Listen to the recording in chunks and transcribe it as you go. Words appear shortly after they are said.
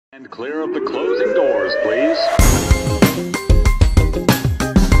And clear of the closing doors, please.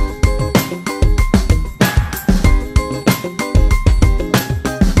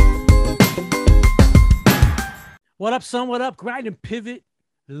 What up, son? What up? Grind and Pivot,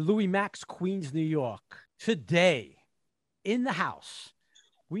 Louis Max, Queens, New York. Today, in the house,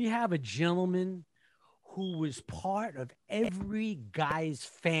 we have a gentleman who was part of every guy's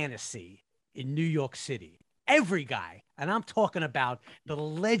fantasy in New York City. Every guy. And I'm talking about the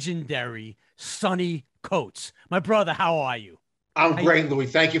legendary Sonny Coates. My brother, how are you? I'm great, Louis.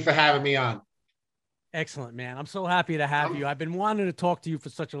 Thank you for having me on. Excellent, man. I'm so happy to have you. I've been wanting to talk to you for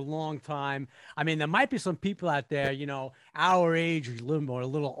such a long time. I mean, there might be some people out there, you know, our age, or a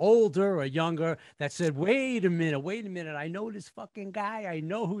little older or younger, that said, wait a minute. I know this fucking guy. I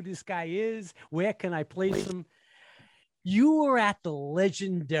know who this guy is. Where can I place him? You were at the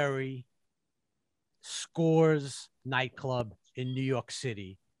legendary Scores nightclub in New York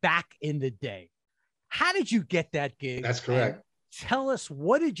City back in the day. How did you get that gig? That's correct. And tell us,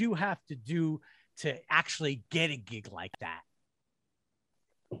 what did you have to do to actually get a gig like that?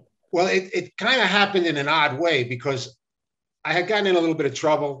 Well, it kind of happened in an odd way because I had gotten in a little bit of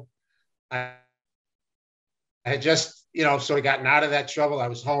trouble. I had just, sort of gotten out of that trouble. I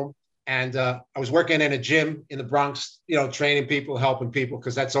was home and I was working in a gym in the Bronx, training people, helping people,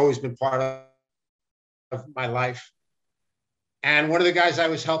 because that's always been part of my life. And one of the guys I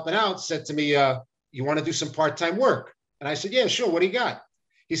was helping out said to me, you want to do some part-time work? And I said, yeah, sure. What do you got?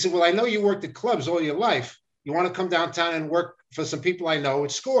 He said, well, I know you worked at clubs all your life. You want to come downtown and work for some people I know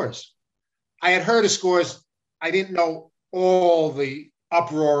at Scores. I had heard of Scores. I didn't know all the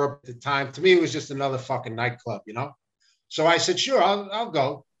uproar at the time. To me, it was just another fucking nightclub, So I said, sure, I'll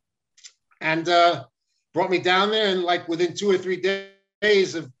go. And brought me down there. And like within 2 or 3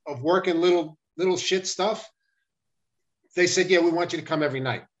 days of working little shit stuff, they said, yeah, we want you to come every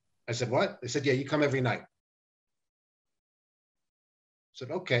night. I said, what? They said, yeah, you come every night. I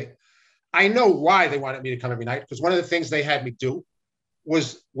said, okay. I know why they wanted me to come every night, because one of the things they had me do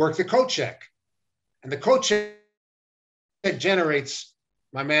was work the coat check. And the coat check generates,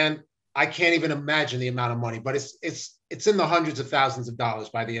 my man, I can't even imagine the amount of money, but it's in the hundreds of thousands of dollars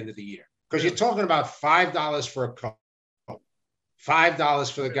by the end of the year. Because you're talking about $5 for a coat,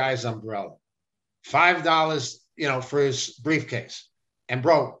 $5 for the guy's umbrella, $5, for his briefcase. And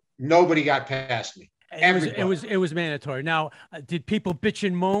bro, nobody got past me. It was mandatory. Now, did people bitch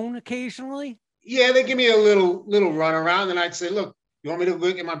and moan occasionally? Yeah, they give me a little run around, and I'd say, look, you want me to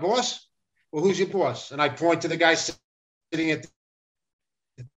go get my boss? Well, who's your boss? And I point to the guy sitting at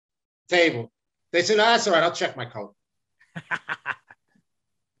the table. They said, that's all right, I'll check my coat.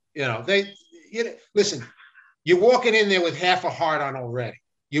 Listen, you're walking in there with half a heart on already.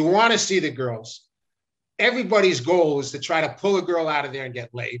 You want to see the girls. Everybody's goal is to try to pull a girl out of there and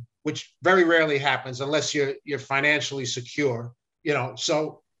get laid, which very rarely happens unless you're financially secure,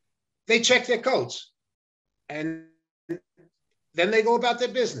 So they check their coats and then they go about their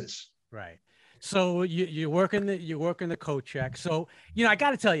business. Right. So you're working the coat check. So, I got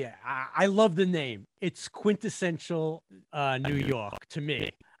to tell you, I love the name. It's quintessential New York to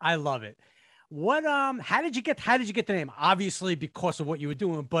me. I love it. What how did you get the name? Obviously because of what you were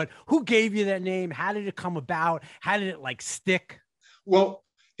doing, but who gave you that name? How did it come about? How did it stick? Well,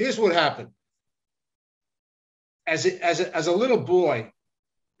 here's what happened. As a little boy,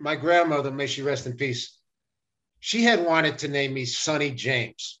 my grandmother, may she rest in peace, she had wanted to name me Sonny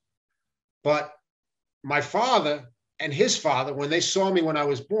James. But my father and his father, when they saw me when I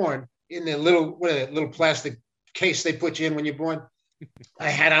was born in the little plastic case they put you in when you're born, I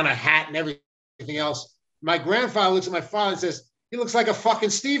had on a hat and everything else. My grandfather looks at my father and says, he looks like a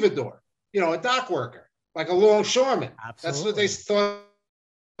fucking stevedore, a dock worker, like a longshoreman. Absolutely. That's what they thought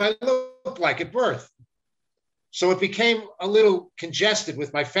I looked like at birth. So it became a little congested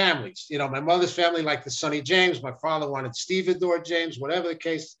with my families. My mother's family liked the Sonny James. My father wanted stevedore James, whatever the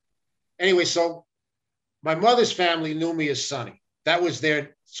case. Anyway, so my mother's family knew me as Sonny. That was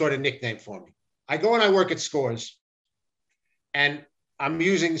their sort of nickname for me. I go and I work at Scores, and I'm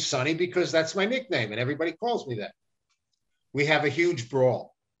using Sonny because that's my nickname and everybody calls me that. We have a huge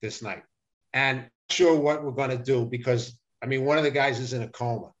brawl this night, and I'm not sure what we're going to do because, one of the guys is in a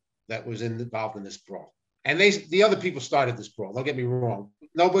coma that was involved in this brawl. And the other people started this brawl. Don't get me wrong.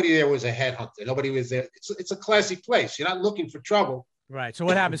 Nobody there was a headhunter. Nobody was there. It's a classy place. You're not looking for trouble. Right. So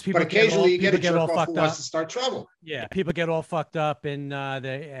what happens? But occasionally you get a jerk off who wants to start trouble. Yeah. People get all fucked up and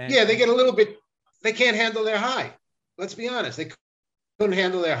they get a little bit, they can't handle their high. Let's be honest. They couldn't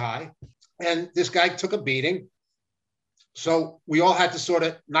handle their high. And this guy took a beating. So we all had to sort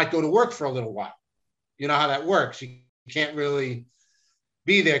of not go to work for a little while. You know how that works. You can't really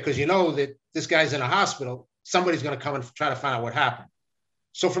be there because you know that this guy's in a hospital. Somebody's going to come and try to find out what happened.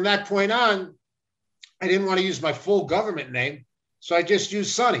 So from that point on, I didn't want to use my full government name. So I just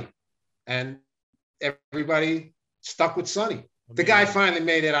used Sonny. And everybody stuck with Sonny. The guy finally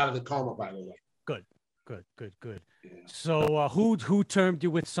made it out of the coma, by the way. Good. Yeah. So who termed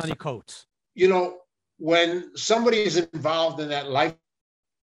you with Sonny Coates? You know, when somebody is involved in that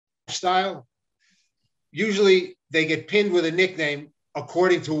lifestyle, usually they get pinned with a nickname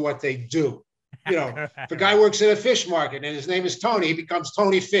according to what they do. You know, if a guy works at a fish market and his name is Tony, he becomes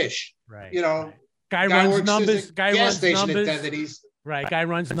Tony Fish. Right. You know, guy runs numbers. Guy runs station numbers. Attendant, right. Guy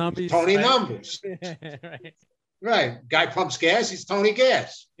runs numbers. Tony Numbers. Right. Guy pumps gas. He's Tony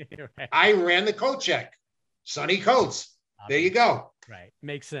Gas. Right. I ran the coat check. Sonny Coates. There you go. Right.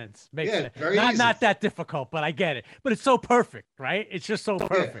 Makes sense. Makes sense. Very easy. Not that difficult, but I get it. But it's so perfect, right? It's just so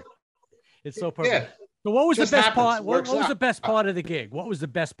perfect. Yeah. It's so perfect. Yeah. So what was the best part? What was the best part of the gig? What was the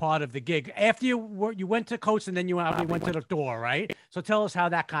best part of the gig? After you went to Coates and then you went to the door, right? So tell us how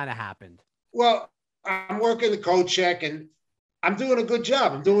that kind of happened. Well, I'm working the coat check and I'm doing a good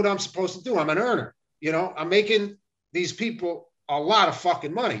job. I'm doing what I'm supposed to do. I'm an earner. You know, I'm making these people a lot of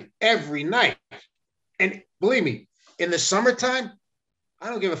fucking money every night. And believe me, in the summertime, I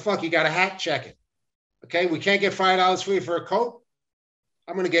don't give a fuck. You got a hat, check it. Okay, we can't get $5 for you for a coat.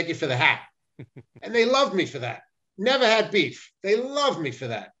 I'm going to get you for the hat. And they loved me for that. Never had beef. They loved me for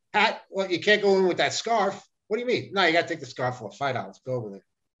that. Hat, well, you can't go in with that scarf. What do you mean? No, you got to take the scarf off. $5. Go over there.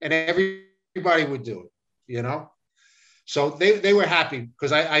 And everybody would do it, you know? So they were happy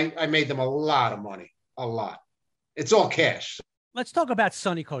because I made them a lot of money. A lot. It's all cash. Let's talk about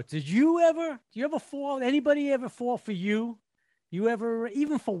Sonny Coates. Do you ever fall? Anybody ever fall for you? You ever,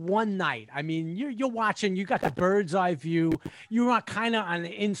 even for one night? I mean, you're watching, you got the bird's eye view. You're not kind of on the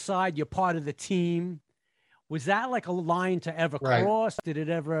inside. You're part of the team. Was that like a line to ever cross? Did it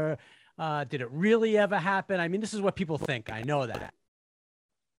ever, did it really ever happen? I mean, this is what people think. I know that.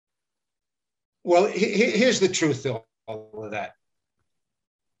 Well, here's the truth though, all of that.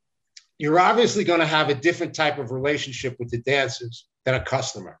 You're obviously going to have a different type of relationship with the dancers than a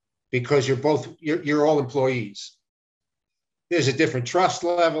customer because you're all employees. There's a different trust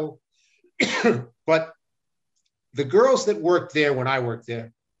level, but the girls that worked there when I worked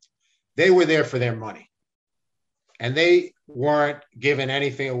there, they were there for their money and they weren't giving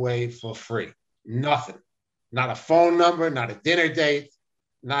anything away for free. Nothing, not a phone number, not a dinner date,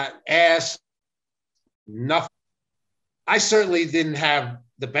 not ass, nothing. I certainly didn't have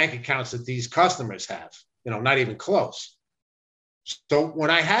the bank accounts that these customers have, you know, not even close. So when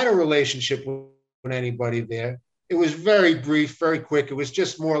I had a relationship with anybody there, it was very brief, very quick. It was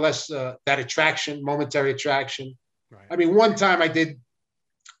just more or less that attraction, momentary attraction. Right. I mean, one time I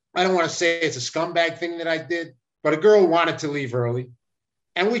don't want to say it's a scumbag thing that I did, but a girl wanted to leave early.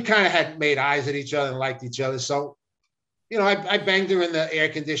 And we kind of had made eyes at each other and liked each other. So, you know, I banged her in the air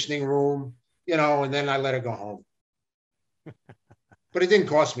conditioning room, you know, and then I let her go home. But it didn't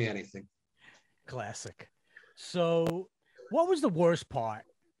cost me anything. Classic. So what was the worst part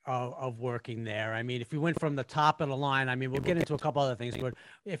of working there? I mean, if we went from the top of the line, I mean, we'll get into a couple other things, but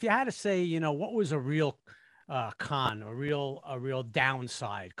if you had to say, you know, what was a real con, a real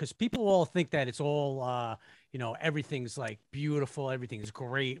downside? Because people all think that it's all, you know, everything's like beautiful, everything's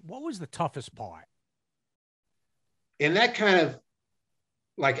great. What was the toughest part? In that kind of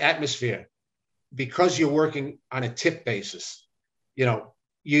like atmosphere, because you're working on a tip basis, you know,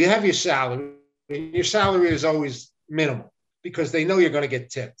 you have your salary, and your salary is always minimal because they know you're going to get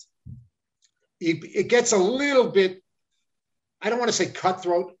tipped. It gets a little bit, I don't want to say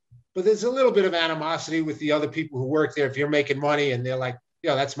cutthroat, but there's a little bit of animosity with the other people who work there. If you're making money and they're like,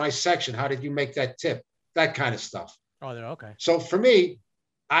 yeah, that's my section. How did you make that tip? That kind of stuff. Oh, they're okay. So for me,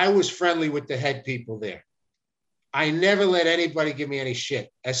 I was friendly with the head people there. I never let anybody give me any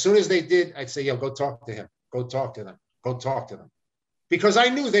shit. As soon as they did, I'd say, yo, go talk to him. Go talk to them. Go talk to them. Because I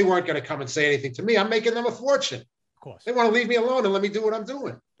knew they weren't going to come and say anything to me. I'm making them a fortune. Of course. They want to leave me alone and let me do what I'm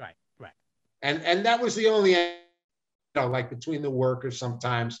doing. Right, right. And that was the only, you know, like between the workers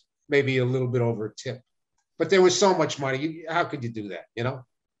sometimes, maybe a little bit over a tip. But there was so much money. How could you do that, you know?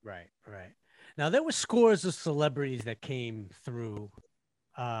 Right, right. Now, there were scores of celebrities that came through.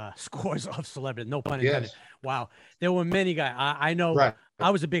 Scores of celebrities, no pun intended. Yes. Wow. There were many guys. I know. Right. I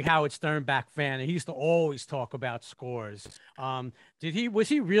was a big Howard Sternbach fan, and he used to always talk about Scores. Was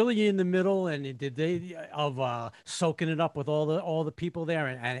he really in the middle, and did they of soaking it up with all the people there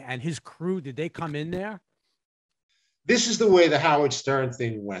and his crew? Did they come in there? This is the way the Howard Stern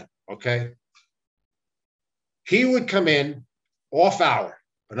thing went. Okay. He would come in off hour.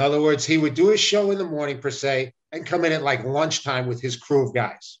 In other words, he would do his show in the morning per se, and come in at like lunchtime with his crew of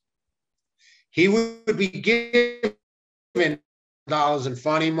guys. He would be given dollars in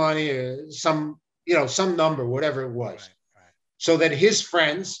funny money, some number, whatever it was, right. So that his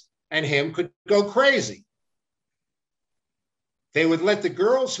friends and him could go crazy. They would let the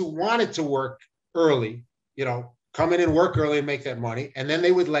girls who wanted to work early, come in and work early and make that money, and then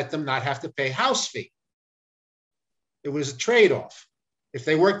they would let them not have to pay house fee. It was a trade-off. If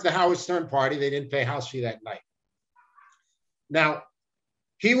they worked the Howard Stern party, they didn't pay house fee that night. Now,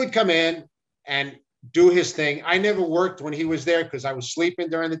 he would come in and do his thing. I never worked when he was there because I was sleeping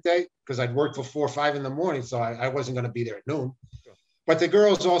during the day because I'd work till 4 or 5 in the morning, so I wasn't going to be there at noon. But the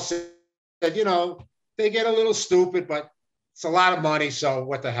girls all said, they get a little stupid, but it's a lot of money, so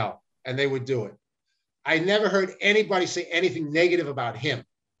what the hell? And they would do it. I never heard anybody say anything negative about him,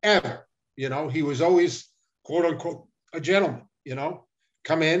 ever. He was always, quote unquote, a gentleman,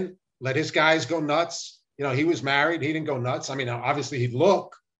 come in, let his guys go nuts. He was married. He didn't go nuts. I mean, obviously he'd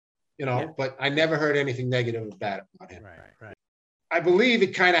look, but I never heard anything negative about him. Right. I believe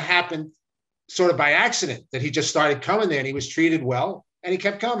it kind of happened sort of by accident that he just started coming there and he was treated well and he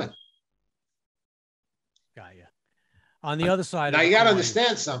kept coming. Got you. On the other side. Now you got to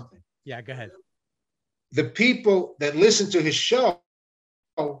understand something. Yeah, go ahead. The people that listened to his show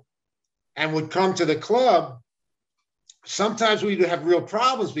and would come to the club, sometimes we'd have real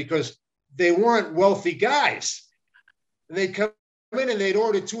problems because they weren't wealthy guys. And they'd come in and they'd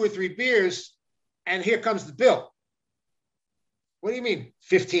order 2 or 3 beers, and here comes the bill. What do you mean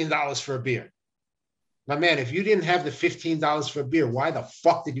 $15 for a beer? My man, if you didn't have the $15 for a beer, why the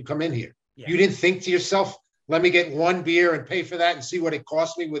fuck did you come in here? Yeah. You didn't think to yourself, let me get 1 beer and pay for that and see what it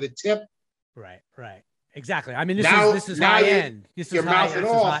cost me with a tip? Right. Exactly. I mean, this is high end. You're mouthing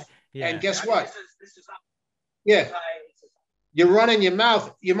off. Yeah. And guess what? Yeah. You're running your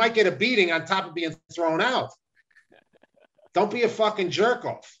mouth. You might get a beating on top of being thrown out. Don't be a fucking jerk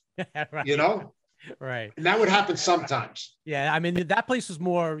off. Right. Right. And that would happen sometimes. Yeah. I mean, that place was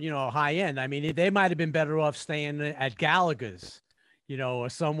more, high end. I mean, they might have been better off staying at Gallagher's, or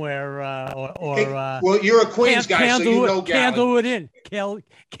somewhere, well, you're a Queens guy, so you know Candlewood Inn.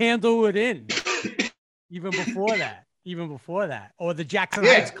 Candlewood Inn. Even before that. Or the Jackson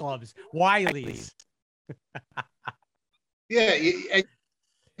Heights clubs, Wiley's. Yeah,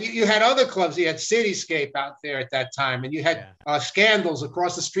 you had other clubs. You had Cityscape out there at that time, and you had Scandals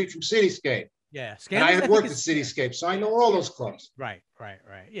across the street from Cityscape. Yeah, Scandals. And I had worked at Cityscape, so I know all those clubs. Right.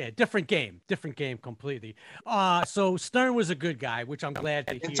 Yeah, different game completely. So Stern was a good guy, which I'm glad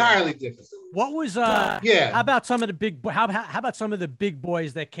to hear. Entirely different. What was How about some of the big? How about some of the big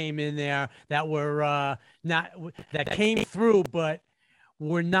boys that came in there that were came through, but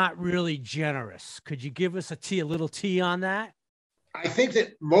were not really generous? Could you give us a little tea on that? I think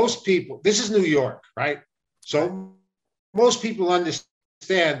that most people, this is New York, right? So most people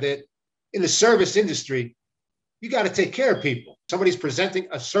understand that in the service industry, you got to take care of people. Somebody's presenting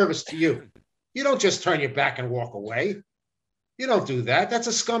a service to you. You don't just turn your back and walk away. You don't do that. That's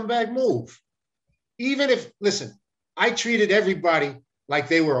a scumbag move. Listen, I treated everybody like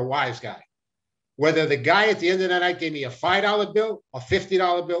they were a wise guy. Whether the guy at the end of the night gave me a $5 bill, a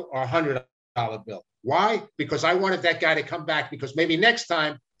 $50 bill, or a $100 bill. Why? Because I wanted that guy to come back because maybe next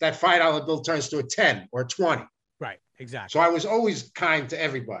time that $5 bill turns to a 10 or a 20. Right, exactly. So I was always kind to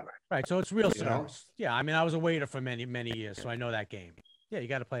everybody. Right, so it's real service. Yeah, I mean, I was a waiter for many, many years, so I know that game. Yeah, you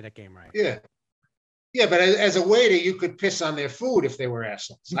got to play that game right. Yeah. Yeah, but as a waiter, you could piss on their food if they were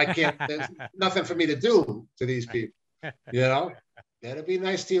assholes. I can't, there's nothing for me to do to these people. Gotta be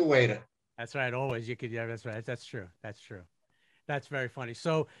nice to your waiter. That's right. Always. You could. Yeah, that's right. That's true. That's very funny.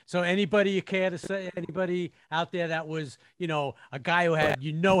 So anybody you care to say, anybody out there that was, a guy who had,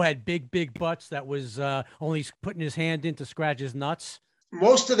 had big butts that was only putting his hand in to scratch his nuts?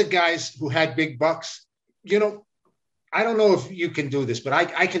 Most of the guys who had big bucks, I don't know if you can do this, but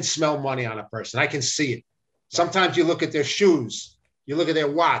I can smell money on a person. I can see it. Sometimes you look at their shoes, you look at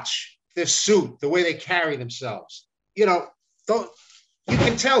their watch, their suit, the way they carry themselves. You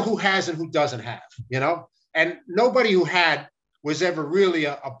can tell who has and who doesn't have, and nobody who had was ever really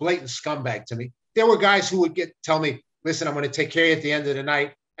a blatant scumbag to me. There were guys who would tell me, listen, I'm going to take care of you at the end of the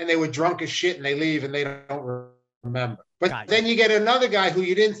night. And they were drunk as shit and they leave and they don't remember. But then you get another guy who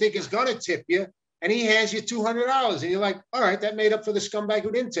you didn't think is going to tip you and he hands you $200 and you're like, all right, that made up for the scumbag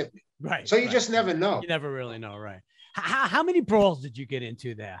who didn't tip me. Right. So you just never know. You never really know. Right. How many brawls did you get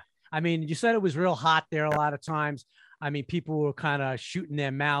into there? I mean, you said it was real hot there a lot of times. I mean, people were kind of shooting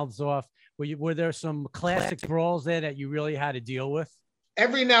their mouths off. Were there some classic brawls there that you really had to deal with?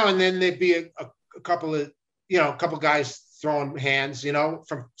 Every now and then there'd be a couple of guys throwing hands,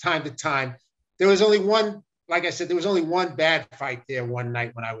 from time to time. There was only one like I said, there was only one bad fight there one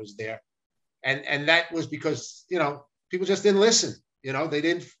night when I was there. And that was because, people just didn't listen.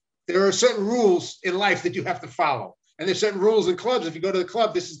 There are certain rules in life that you have to follow. And there's certain rules in clubs. If you go to the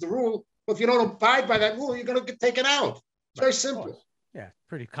club, this is the rule. But if you don't abide by that rule, you're going to get taken out. It's very simple. Yeah,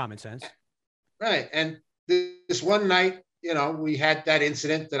 pretty common sense. Right. And this one night, we had that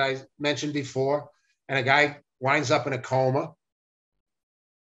incident that I mentioned before, and a guy winds up in a coma.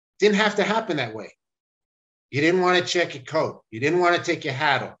 Didn't have to happen that way. You didn't want to check your coat. You didn't want to take your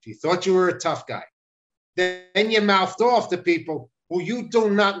hat off. You thought you were a tough guy. Then you mouthed off to people who you do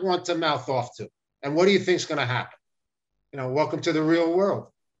not want to mouth off to. And what do you think is going to happen? Welcome to the real world.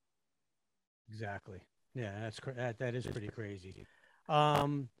 Exactly. Yeah, that is pretty crazy.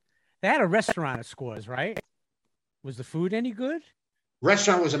 They had a restaurant at Scores, right? Was the food any good?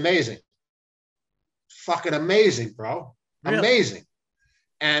 Restaurant was amazing. Fucking amazing, bro. Really? Amazing.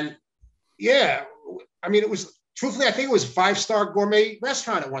 And yeah, I mean, truthfully, I think it was a 5-star gourmet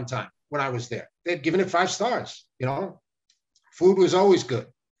restaurant at one time when I was there. They'd given it 5 stars, Food was always good.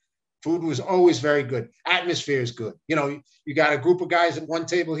 Food was always very good. Atmosphere is good. You got a group of guys at one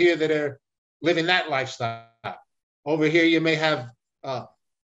table here that are living that lifestyle. Over here, you may have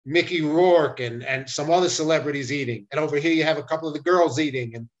Mickey Rourke and some other celebrities eating. And over here, you have a couple of the girls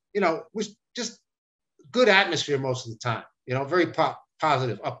eating. And, it was just good atmosphere most of the time. Very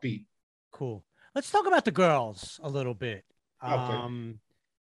positive, upbeat. Cool. Let's talk about the girls a little bit. Okay.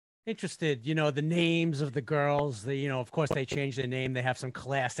 Interested, the names of the girls. Of course, they changed their name. They have some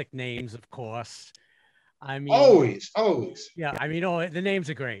classic names, of course. I mean, always. Yeah, I mean, the names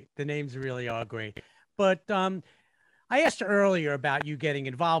are great. The names really are great. But I asked you earlier about you getting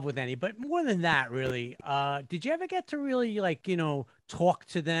involved with any, but more than that, really, did you ever get to really talk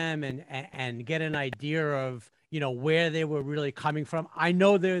to them and get an idea of where they were really coming from? I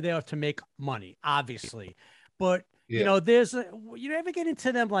know they're there to make money, obviously, but there's you ever get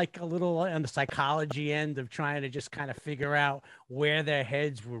into them like a little on the psychology end of trying to just kind of figure out where their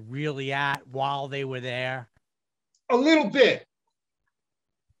heads were really at while they were there? A little bit.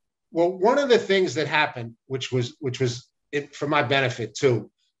 Well, one of the things that happened, which was it for my benefit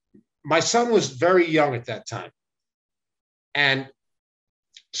too, my son was very young at that time. And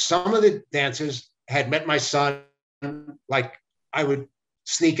some of the dancers had met my son, like I would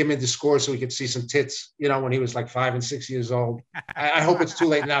sneak him into Scores so he could see some tits, when he was like 5 and 6 years old. I hope it's too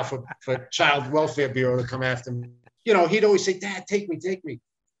late now for Child Welfare Bureau to come after me. He'd always say, Dad, take me.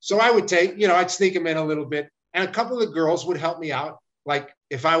 So I would I'd sneak him in a little bit. And a couple of the girls would help me out. Like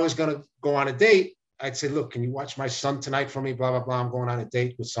if I was going to go on a date, I'd say, look, can you watch my son tonight for me? Blah, blah, blah. I'm going on a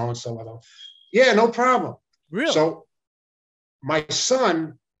date with so-and-so. Yeah, no problem. Really? So my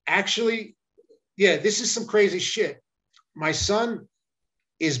son actually, this is some crazy shit. My son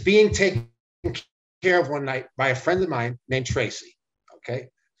is being taken care of one night by a friend of mine named Tracy. Okay.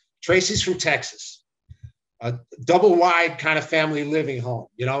 Tracy's from Texas, a double wide kind of family living home,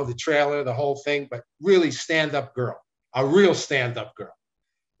 the trailer, the whole thing, but really stand-up girl, a real stand-up girl.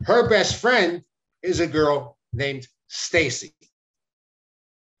 Her best friend is a girl named Stacy.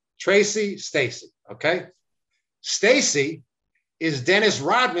 Tracy, Stacy. Okay. Stacy is Dennis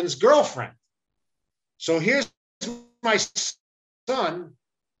Rodman's girlfriend. So here's my son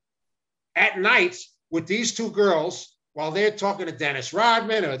at night with these two girls while they're talking to Dennis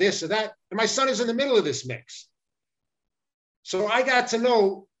Rodman or this or that. And my son is in the middle of this mix. So I got to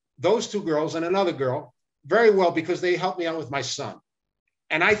know those two girls and another girl very well because they helped me out with my son.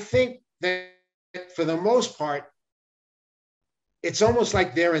 And I think that for the most part, it's almost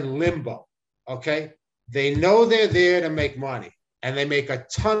like they're in limbo, okay? They know they're there to make money and they make a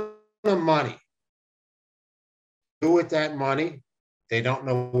ton of money. Do with that money. They don't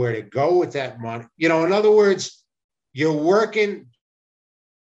know where to go with that money. In other words, you're working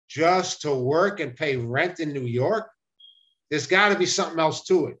just to work and pay rent in New York. There's got to be something else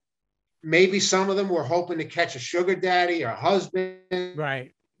to it. Maybe some of them were hoping to catch a sugar daddy or a husband.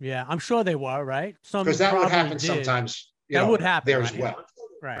 Right. Yeah, I'm sure they were, right? Because that would happen sometimes. That would happen there right? as well.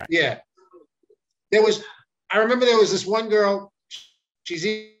 Right. Yeah. I remember there was this one girl, she's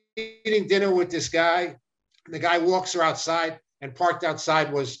eating dinner with this guy. And the guy walks her outside, and parked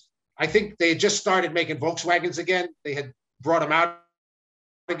outside was, I think they had just started making Volkswagens again. They had brought them out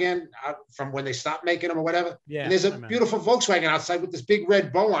again from when they stopped making them or whatever. Yeah. And there's a beautiful Volkswagen outside with this big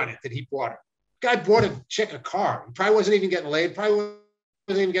red bow on it that he bought her. Guy bought a chick a car. He probably wasn't even getting laid. Probably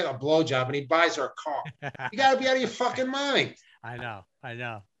wasn't even getting a blowjob, and he buys her a car. You got to be out of your fucking mind. I know.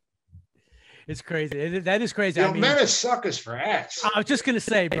 It's crazy. That is crazy. You I know, mean, men are suckers for ass. I was just gonna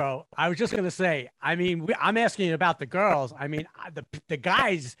say, bro. I was just gonna say. I mean, I'm asking you about the girls. I mean, the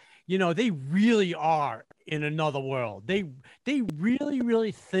guys. You know, they really are in another world. They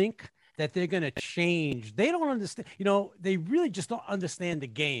really think that they're gonna change. They don't understand. You know, they really just don't understand the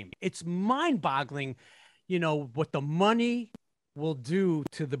game. It's mind-boggling. You know what the money will do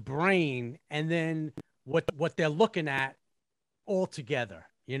to the brain, and then what they're looking at altogether.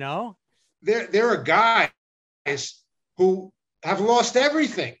 You know. There are guys who have lost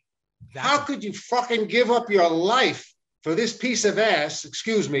everything. Exactly. How could you fucking give up your life for this piece of ass?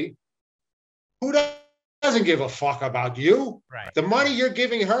 Excuse me. Who doesn't give a fuck about you? Right. The money you're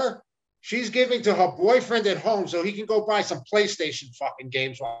giving her, she's giving to her boyfriend at home so he can go buy some PlayStation fucking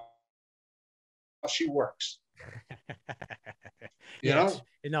games while she works. You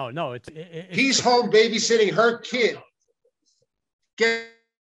know? No. He's home babysitting her kid. Get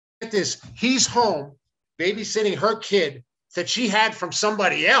this. He's home babysitting her kid that she had from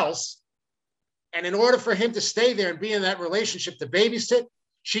somebody else. And in order for him to stay there and be in that relationship to babysit,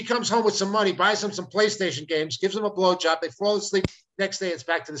 she comes home with some money, buys him some PlayStation games, gives him a blowjob. They fall asleep. Next day, it's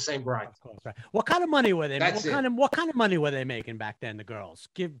back to the same grind. What kind of money were they? That's what kind of money were they making back then? The girls,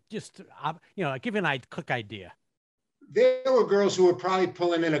 give you a quick idea. There were girls who were probably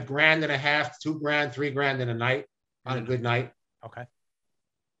pulling in $1.5 grand, $2 grand, $3 grand in a night on a good night. Okay.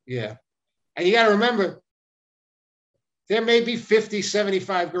 Yeah. And you got to remember, there may be 50,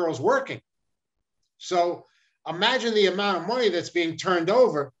 75 girls working. So imagine the amount of money that's being turned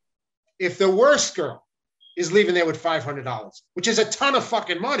over if the worst girl is leaving there with $500, which is a ton of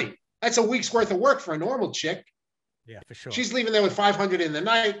fucking money. That's a week's worth of work for a normal chick. Yeah, for sure. She's leaving there with $500 in the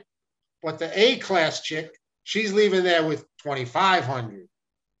night, but the A-class chick, she's leaving there with $2,500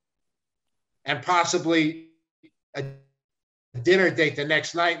 and possibly a dinner date the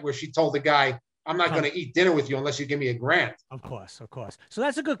next night where she told the guy, I'm not going to eat dinner with you unless you give me $1 grand. Of course. So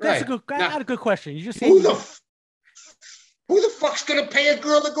that's a good question. You just who the fuck's going to pay a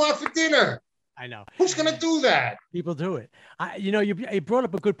girl to go out for dinner? I know. Who's going to do that? People do it. You brought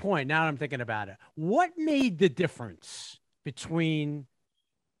up a good point. Now I'm thinking about it. What made the difference between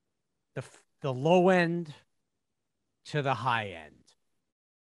the low end to the high end?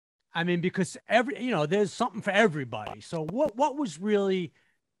 I mean, because there's something for everybody. So what was really?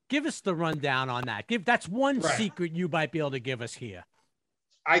 Give us the rundown on that. That's one secret you might be able to give us here.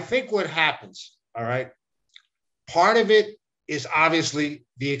 I think what happens, all right, part of it is obviously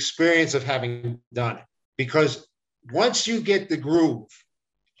the experience of having done it. Because once you get the groove,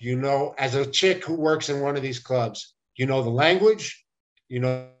 as a chick who works in one of these clubs, you know the language, you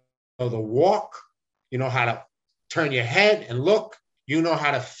know the walk, you know how to turn your head and look, you know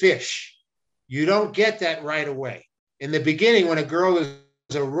how to fish. You don't get that right away. In the beginning, when a girl is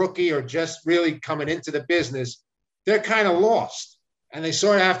a rookie or just really coming into the business, they're kind of lost and they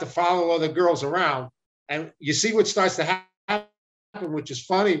sort of have to follow other girls around. And you see what starts to happen, which is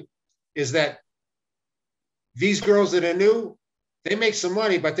funny, is that these girls that are new, they make some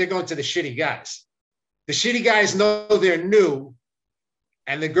money, but they're going to the shitty guys. The shitty guys know they're new,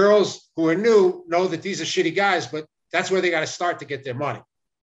 and the girls who are new know that these are shitty guys, but that's where they got to start to get their money.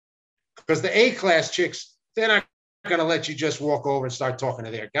 Because the A-class chicks, they're not going to let you just walk over and start talking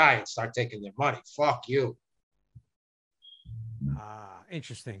to their guy and start taking their money. Fuck you.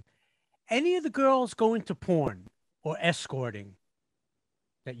 Interesting. Any of the girls go into porn or escorting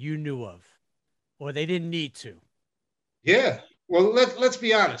that you knew of, or they didn't need to? Yeah. Well, let's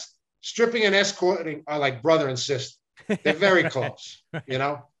be honest. Stripping and escorting are like brother and sister. They're very close.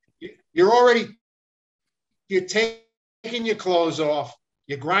 You're taking your clothes off.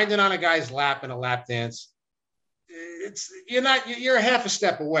 You're grinding on a guy's lap in a lap dance. You're half a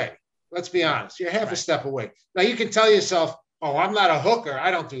step away. Let's be honest. You're half a step away. Now you can tell yourself, oh, I'm not a hooker.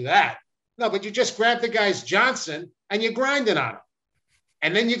 I don't do that. No, but you just grab the guy's Johnson and you're grinding on him.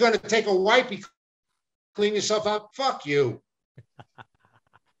 And then you're going to take a wipey, clean yourself up. Fuck you.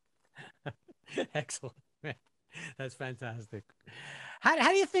 Excellent. That's fantastic.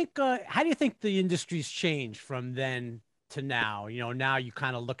 How do you think the industry's changed from then to now? Now you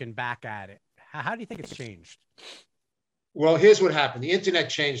kind of looking back at it. How do you think it's changed? Well, here's what happened. The internet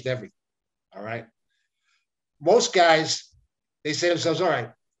changed everything. All right. Most guys, they say to themselves, all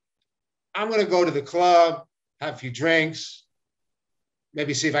right, I'm going to go to the club, have a few drinks,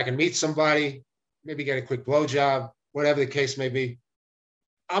 maybe see if I can meet somebody, maybe get a quick blowjob, whatever the case may be.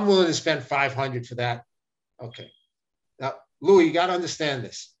 I'm willing to spend $500 for that. Okay. Now, Louis, you got to understand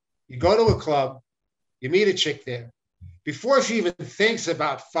this. You go to a club, you meet a chick there. Before she even thinks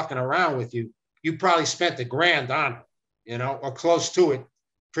about fucking around with you, you probably spent $1 grand on her, or close to it,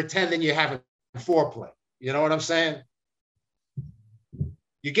 pretending you haven't foreplay. You know what I'm saying?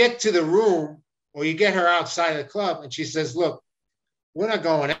 You get to the room or you get her outside of the club and she says, look, we're not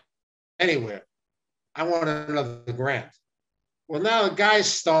going anywhere. I want another grand. Well, now the guy's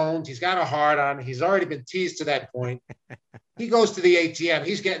stoned. He's got a heart on. He's already been teased to that point. He goes to the ATM.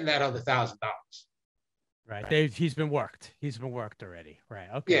 He's getting that other $1,000. Right. He's been worked. He's been worked already. Right.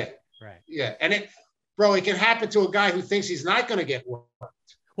 Okay. Yeah. Right. Yeah. And it can happen to a guy who thinks he's not going to get worked.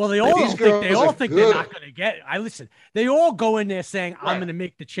 Well, they all think they're not going to get it. Listen, they all go in there saying, I'm going to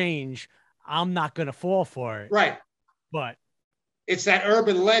make the change. I'm not going to fall for it. Right. But it's that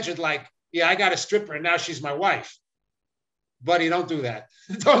urban legend like, yeah, I got a stripper and now she's my wife. Buddy, don't do that.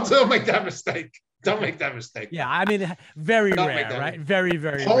 Don't make that mistake. Don't make that mistake. Yeah, I mean, very rare, right? Very,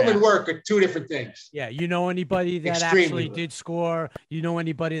 very Home rare. and work are two different things. Yeah, you know anybody that actually did score? You know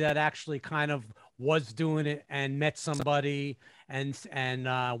anybody that actually kind of was doing it and met somebody and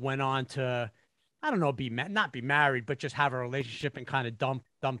went on to, I don't know, not be married, but just have a relationship and kind of dump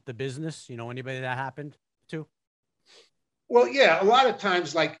the business? You know anybody that happened to? Well, yeah, a lot of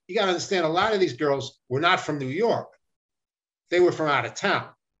times, like, you got to understand, a lot of these girls were not from New York. They were from out of town.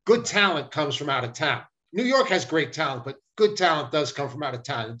 Good talent comes from out of town. New York has great talent, but good talent does come from out of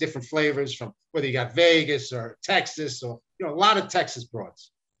town. Different flavors from whether you got Vegas or Texas or, a lot of Texas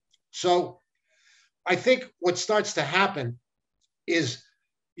broads. So I think what starts to happen is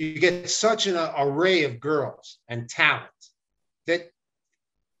you get such an array of girls and talent that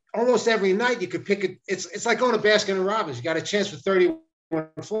almost every night you could pick it. It's like going to Baskin & Robbins. You got a chance for 31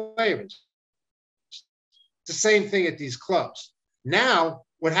 flavors. It's the same thing at these clubs. Now,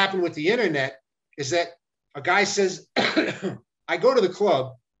 what happened with the internet is that a guy says, I go to the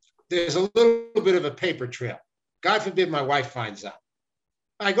club, there's a little bit of a paper trail. God forbid my wife finds out.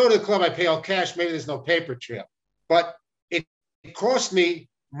 I go to the club, I pay all cash, maybe there's no paper trail. But it cost me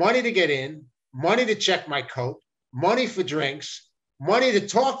money to get in, money to check my coat, money for drinks, money to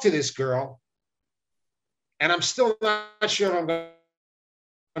talk to this girl, and I'm still not sure if I'm going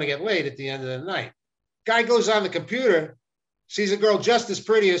to get laid at the end of the night. Guy goes on the computer, sees a girl just as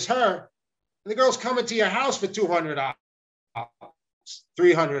pretty as her, and the girl's coming to your house for $200,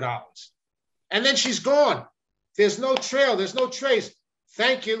 $300. And then she's gone. There's no trail. There's no trace.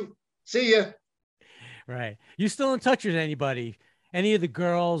 Thank you. See ya. Right. You still in touch with anybody? Any of the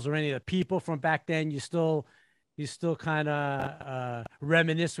girls or any of the people from back then? You still kind of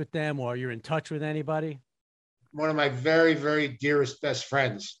reminisce with them, or you're in touch with anybody? One of my very, very dearest best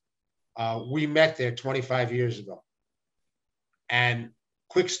friends. We met there 25 years ago. And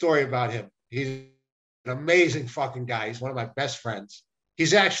quick story about him. He's an amazing fucking guy. He's one of my best friends.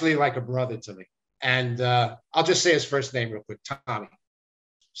 He's actually like a brother to me. And I'll just say his first name real quick, Tommy.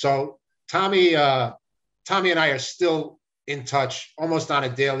 So Tommy and I are still in touch almost on a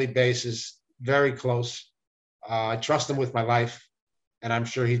daily basis, very close. I trust him with my life, and I'm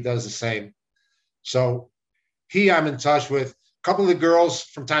sure he does the same. So I'm in touch with. A couple of the girls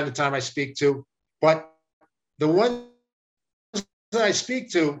from time to time I speak to, but the ones that I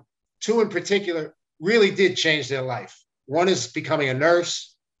speak to, two in particular, really did change their life. One is becoming a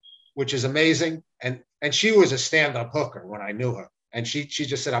nurse, which is amazing. And she was a stand-up hooker when I knew her. And she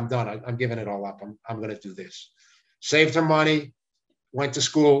just said, I'm done. I'm giving it all up. I'm going to do this. Saved her money, went to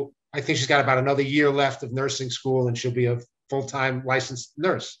school. I think she's got about another year left of nursing school, and she'll be a full-time licensed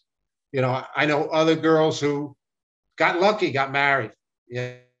nurse. I know other girls who got lucky, got married,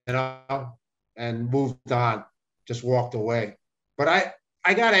 and moved on, just walked away. But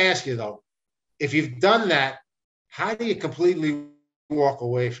I got to ask you, though, if you've done that, how do you completely walk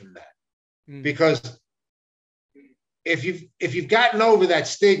away from that? Because if you've gotten over that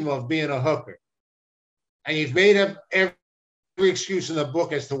stigma of being a hooker, and you've made up every excuse in the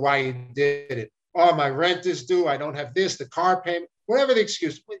book as to why you did it. Oh, my rent is due. I don't have this, the car payment, whatever the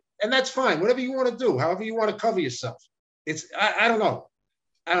excuse. And that's fine. Whatever you want to do, however you want to cover yourself. I don't know.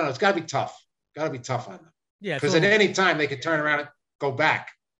 It's got to be tough. Got to be tough on them. Yeah. Because at any time they could turn around and go back.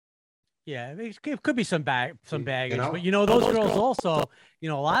 Yeah, it could be some baggage, but those girls also, a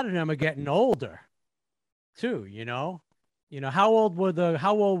lot of them are getting older, too. How old were those?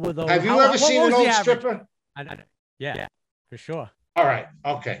 Have you ever seen an old stripper? Yeah, for sure. All right,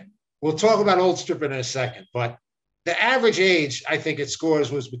 okay. We'll talk about old stripper in a second, but the average age I think at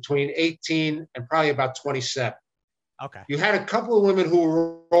Scores was between 18 and probably about 27. Okay. You had a couple of women who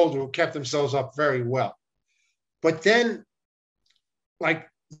were older who kept themselves up very well, but then, like,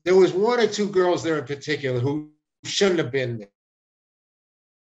 there was one or two girls there in particular who shouldn't have been there.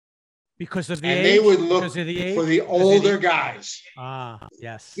 Because of the age? And they would look for the older guys.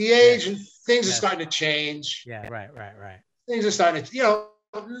 Yes. The age and things are starting to change. Yeah, right. Things are starting to,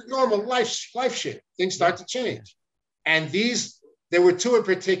 normal life shit. Things start to change. And there were two in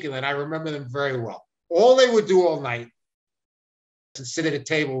particular, and I remember them very well. All they would do all night is sit at a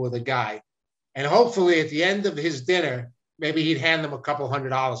table with a guy, and hopefully at the end of his dinner, maybe he'd hand them a couple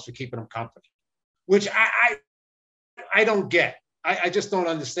 $100 for keeping them company, which I don't get. I just don't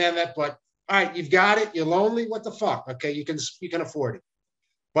understand that. But all right, you've got it. You're lonely. What the fuck? Okay, you can afford it.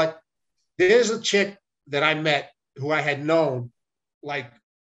 But there's a chick that I met who I had known like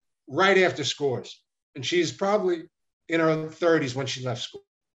right after Scores, and she's probably in her 30s when she left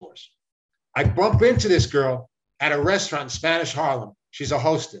Scores. I bump into this girl at a restaurant in Spanish Harlem. She's a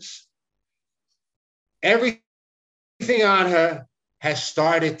hostess. Everything on her has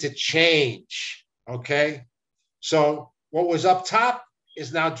started to change, okay? So what was up top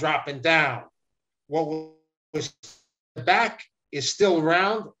is now dropping down. What was back is still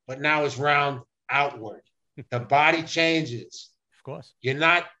round, but now is round outward. The body changes. Of course.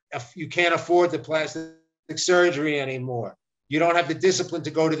 You can't afford the plastic surgery anymore. You don't have the discipline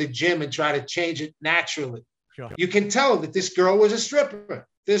to go to the gym and try to change it naturally. Sure. You can tell that this girl was a stripper.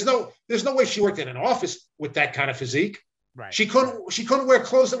 There's no way she worked in an office with that kind of physique. Right. She couldn't wear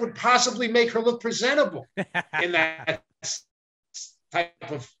clothes that would possibly make her look presentable in that type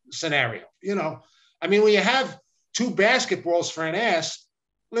of scenario. You know, I mean, when you have two basketballs for an ass,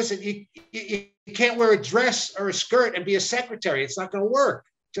 listen, you can't wear a dress or a skirt and be a secretary. It's not going to work.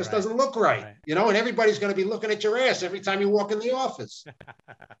 It just doesn't look right. You know, and everybody's going to be looking at your ass every time you walk in the office.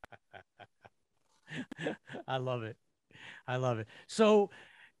 I love it. So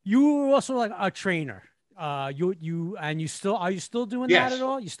you were also like a trainer. Are you still doing that at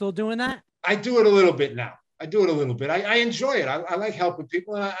all? You still doing that? I do it a little bit now. I enjoy it. I like helping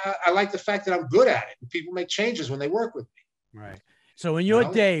people. And I like the fact that I'm good at it. And people make changes when they work with me. Right. So in your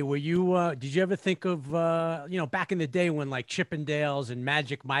day, were you, did you ever think of, back in the day when like Chippendales and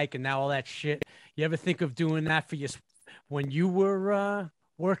Magic Mike and now all that shit, you ever think of doing that for when you were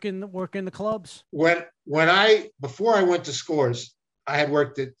working the clubs? Before I went to Scores, I had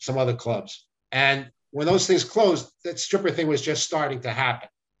worked at some other clubs. And when those things closed, that stripper thing was just starting to happen.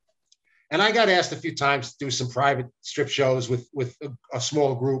 And I got asked a few times to do some private strip shows with a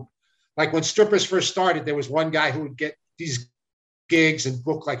small group. Like when strippers first started, there was one guy who would get these gigs and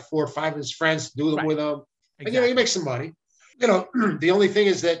book like 4 or 5 of his friends to do them with him. Exactly. And, you make some money. The only thing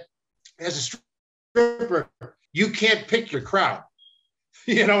is that as a stripper, you can't pick your crowd.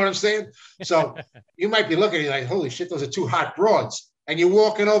 You know what I'm saying? So you might be looking at it like, holy shit, those are 2 hot broads. And you're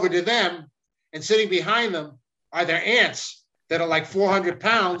walking over to them and sitting behind them are their aunts that are like 400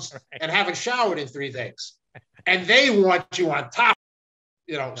 pounds and haven't showered in 3 days. And they want you on top,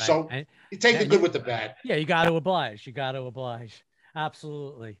 so you take the good with the bad. Yeah, you got to oblige.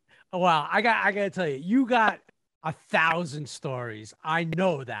 Absolutely. Oh, wow. I got to tell you, you got 1,000 stories. I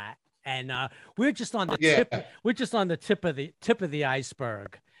know that. And we're just on the tip. We're just on the tip of the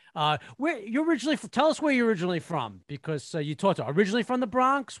iceberg. Where you originally? Tell us where you're originally from, because you talked originally from the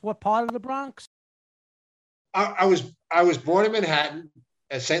Bronx. What part of the Bronx? I was born in Manhattan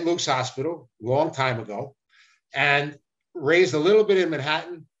at St. Luke's Hospital a long time ago, and raised a little bit in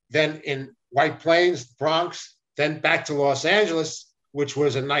Manhattan, then in White Plains, Bronx, then back to Los Angeles, which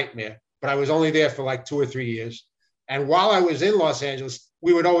was a nightmare. But I was only there for like 2 or 3 years. And while I was in Los Angeles,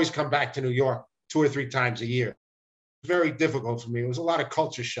 we would always come back to New York 2 or 3 times a year. Very difficult for me. It was a lot of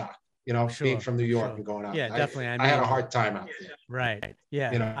culture shock, being from New York and going out. Yeah, definitely. I had a hard time out there. Right.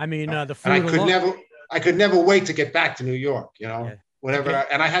 Yeah. I mean, the food. And I could never wait to get back to New York. Whenever,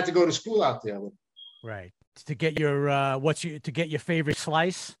 and I had to go to school out there. Right. To get your to get your favorite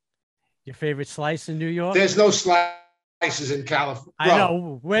slice. Your favorite slice in New York? There's no slices in California. I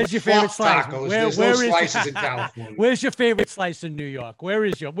know. Where's your favorite slice? There's no slices in California. Where's your favorite slice in New York?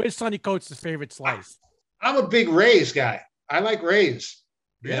 Where's Sonny Coates' favorite slice? I'm a big Ray's guy. I like Ray's.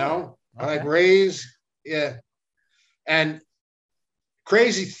 Really? I like Ray's. Yeah. And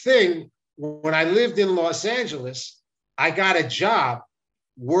crazy thing, when I lived in Los Angeles, I got a job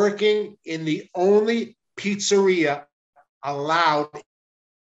working in the only pizzeria allowed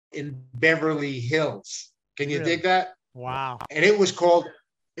in Beverly Hills. Can you dig that? Wow. And it was called,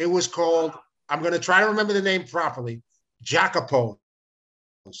 I'm going to try to remember the name properly, Jacopo's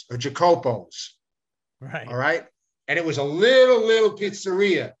or Jacopo's. Right. All right. And it was a little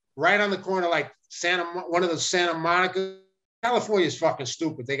pizzeria right on the corner, like one of the Santa Monica. California is fucking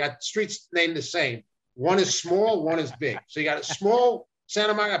stupid. They got streets named the same. One is small, one is big. So you got a small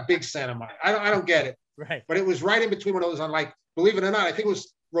Santa Monica, big Santa Monica. I don't get it. Right. But it was right in between one of those on, like, believe it or not, I think it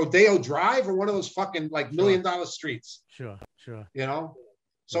was Rodeo Drive or one of those fucking like $1 million streets. Sure.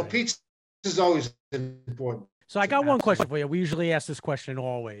 So pizza is always important. So I got one question for you. We usually ask this question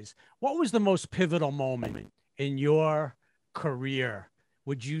always. What was the most pivotal moment in your career?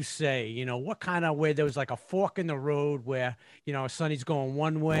 Would you say, you know, what kind of where there was like a fork in the road where, you know, Sonny's going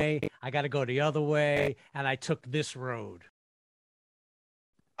one way, I got to go the other way, and I took this road?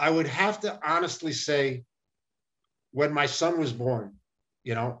 I would have to honestly say when my son was born,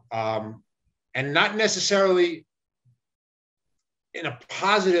 you know, and not necessarily in a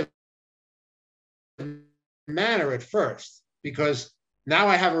positive manner at first, because now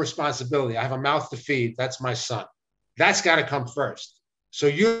I have a responsibility. I have a mouth to feed. That's my son. That's got to come first. So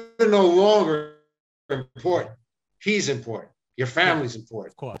you're no longer important. He's important. Your family's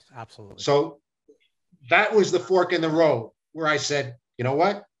important. Of course, absolutely. So that was the fork in the road where I said, you know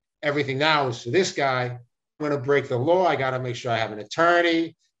what? Everything now is for this guy. I'm going to break the law. I got to make sure I have an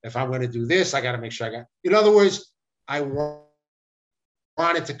attorney. If I'm going to do this, I got to make sure I got. In other words, I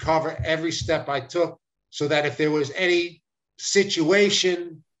wanted to cover every step I took so that if there was any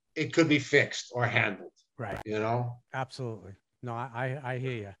situation, it could be fixed or handled. Right. You know? Absolutely. No, I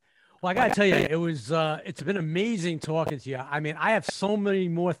hear you. Well, I got to tell you, it's been amazing talking to you. I mean, I have so many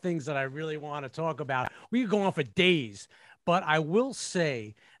more things that I really want to talk about. We could go on for days, but I will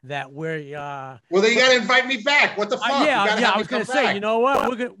say that we're, well, then you got to invite me back. What the fuck? Yeah. I was going to say, you know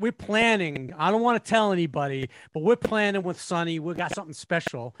what? We're planning. I don't want to tell anybody, but we're planning with Sonny. We got something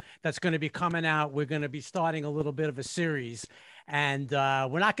special that's going to be coming out. We're going to be starting a little bit of a series. And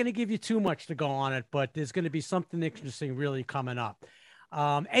we're not going to give you too much to go on it, but there's going to be something interesting really coming up.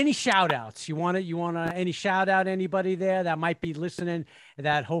 Any shout outs? You want to any shout out anybody there that might be listening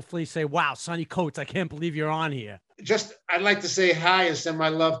that hopefully say, wow, Sonny Coates, I can't believe you're on here. Just, I'd like to say hi and send my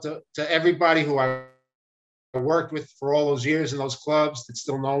love to everybody who I worked with for all those years in those clubs that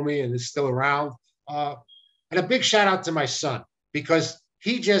still know me and is still around. And a big shout out to my son, because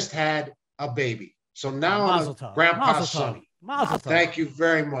he just had a baby. So now I'm a grandpa Sonny. Thank you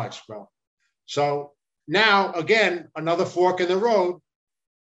very much, bro. So now, again, another fork in the road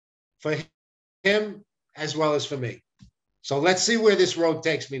for him as well as for me. So let's see where this road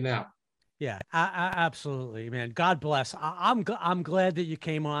takes me now. Yeah, absolutely, man. God bless. I'm glad that you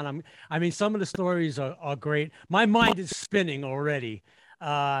came on. I mean, some of the stories are great. My mind is spinning already,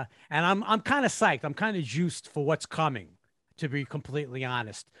 and I'm kind of psyched. I'm kind of juiced for what's coming, to be completely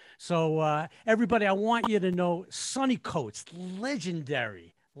honest. So everybody, I want you to know Sonny Coates,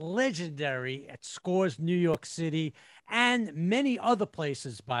 legendary at Scores New York City and many other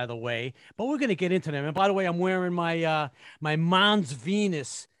places, by the way. But we're going to get into them. And by the way, I'm wearing my my Mons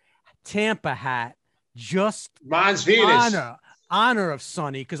Venus Tampa hat, just Mons Venus honor of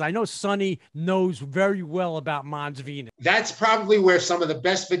Sonny, because I know Sonny knows very well about Mons Venus. That's probably where some of the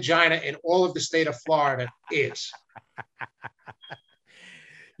best vagina in all of the state of Florida is.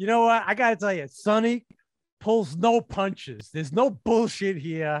 You know what? I got to tell you, Sonny pulls no punches. There's no bullshit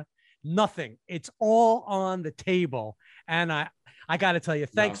here. Nothing. It's all on the table. And I got to tell you,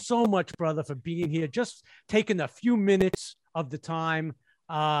 thanks so much, brother, for being here. Just taking a few minutes of the time.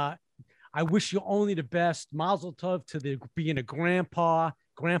 I wish you only the best. Mazel tov to being a grandpa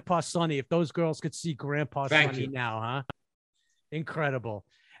Sonny. If those girls could see Grandpa Sonny now, huh? Incredible.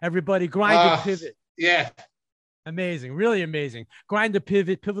 Everybody, grind and pivot. Yeah. Amazing. Really amazing. Grind the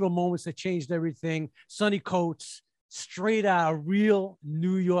pivot, pivotal moments that changed everything. Sonny Coates, straight out, real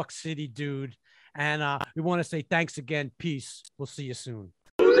New York City dude. And we want to say thanks again. Peace. We'll see you soon.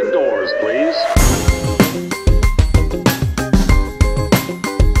 Closing doors, please.